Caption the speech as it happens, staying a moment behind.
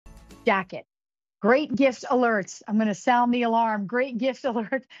jacket. Great gift alerts. I'm going to sound the alarm. Great gift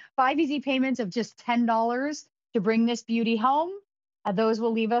alert. 5 easy payments of just $10 to bring this beauty home. Those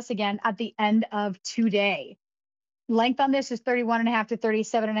will leave us again at the end of today. Length on this is 31.5 to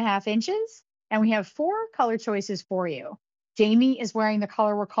 37.5 inches. And we have 4 color choices for you. Jamie is wearing the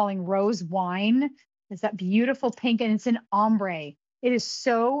color we're calling rose wine. It's that beautiful pink, and it's an ombre. It is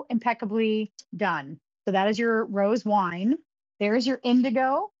so impeccably done. So that is your rose wine. There's your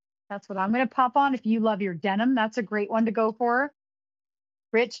indigo. That's what I'm going to pop on. If you love your denim, that's a great one to go for.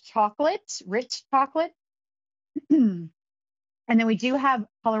 Rich chocolate. And then we do have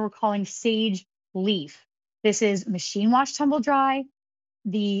color we're calling sage leaf. This is machine wash, tumble dry.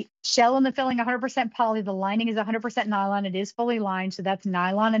 The shell and the filling 100% poly. The lining is 100% nylon. It is fully lined, so that's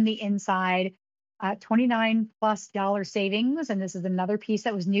nylon in the inside. $29+ savings, and this is another piece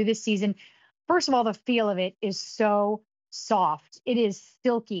that was new this season. First of all, the feel of it is so soft. It is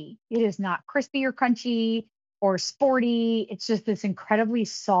silky. It is not crispy or crunchy or sporty. It's just this incredibly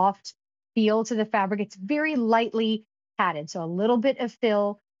soft feel to the fabric. It's very lightly padded, so a little bit of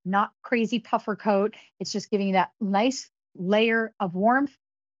fill, not crazy puffer coat. It's just giving you that nice layer of warmth,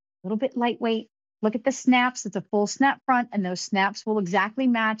 a little bit lightweight. Look at the snaps. It's a full snap front, and those snaps will exactly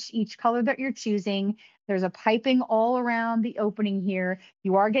match each color that you're choosing. There's a piping all around the opening here.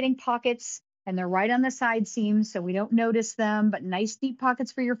 You are getting pockets, and they're right on the side seams, so we don't notice them, but nice deep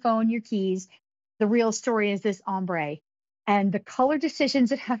pockets for your phone, your keys. The real story is this ombre, and the color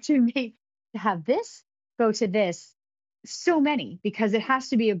decisions that have to be made to have this go to this. So many, because it has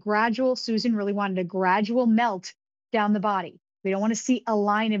to be a gradual. Susan really wanted a gradual melt down the body. We don't want to see a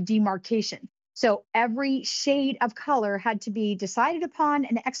line of demarcation. So every shade of color had to be decided upon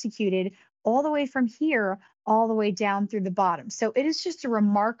and executed all the way from here, all the way down through the bottom. So it is just a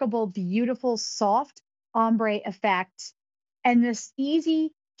remarkable, beautiful, soft ombre effect. And this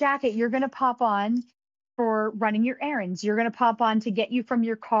easy jacket you're going to pop on for running your errands. You're going to pop on to get you from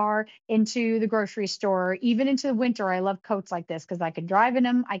your car into the grocery store, even into the winter. I love coats like this because I can drive in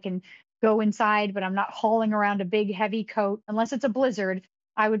them. I can go inside, but I'm not hauling around a big, heavy coat unless it's a blizzard.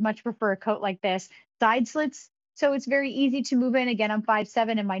 I would much prefer a coat like this. Side slits, so it's very easy to move in. Again, I'm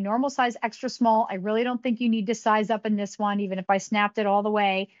 5'7", and my normal size extra small. I really don't think you need to size up in this one. Even if I snapped it all the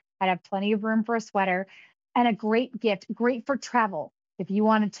way, I'd have plenty of room for a sweater. And a great gift, great for travel. If you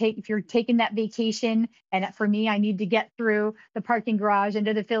want to if you're taking that vacation, and for me, I need to get through the parking garage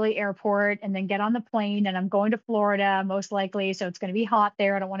into the Philly airport and then get on the plane, and I'm going to Florida most likely, so it's going to be hot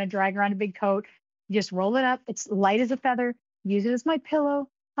there. I don't want to drag around a big coat. You just roll it up. It's light as a feather. Use it as my pillow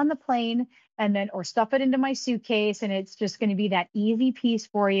on the plane, and then, or stuff it into my suitcase, and it's just going to be that easy piece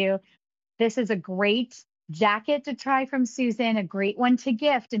for you. This is a great jacket to try from Susan, a great one to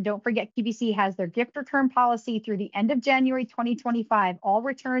gift. And don't forget, QVC has their gift return policy through the end of January 2025. All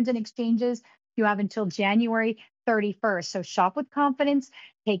returns and exchanges you have until January 31st. So shop with confidence,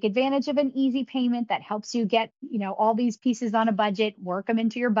 take advantage of an easy payment that helps you get, all these pieces on a budget, work them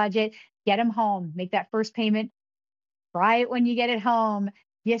into your budget, get them home, make that first payment. Try it when you get it home,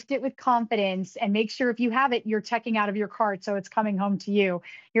 gift it with confidence, and make sure if you have it, you're checking out of your cart so it's coming home to you.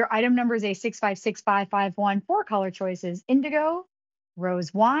 Your item number is A656551. 4 color choices: indigo,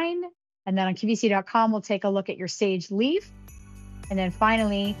 rose wine, and then on QVC.com, we'll take a look at your sage leaf. And then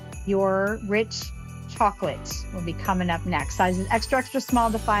finally, your rich chocolate will be coming up next. Sizes extra, extra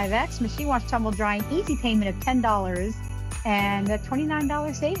small to 5X, machine wash, tumble drying, easy payment of $10, and a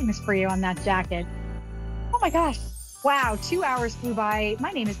 $29 savings for you on that jacket. Oh my gosh. Wow, 2 hours flew by. My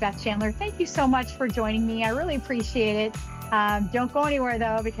name is Beth Chandler. Thank you so much for joining me. I really appreciate it. Don't go anywhere,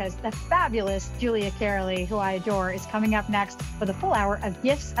 though, because the fabulous Julia Carolee, who I adore, is coming up next with a full hour of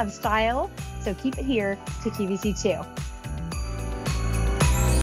gifts of style. So keep it here to QVC2.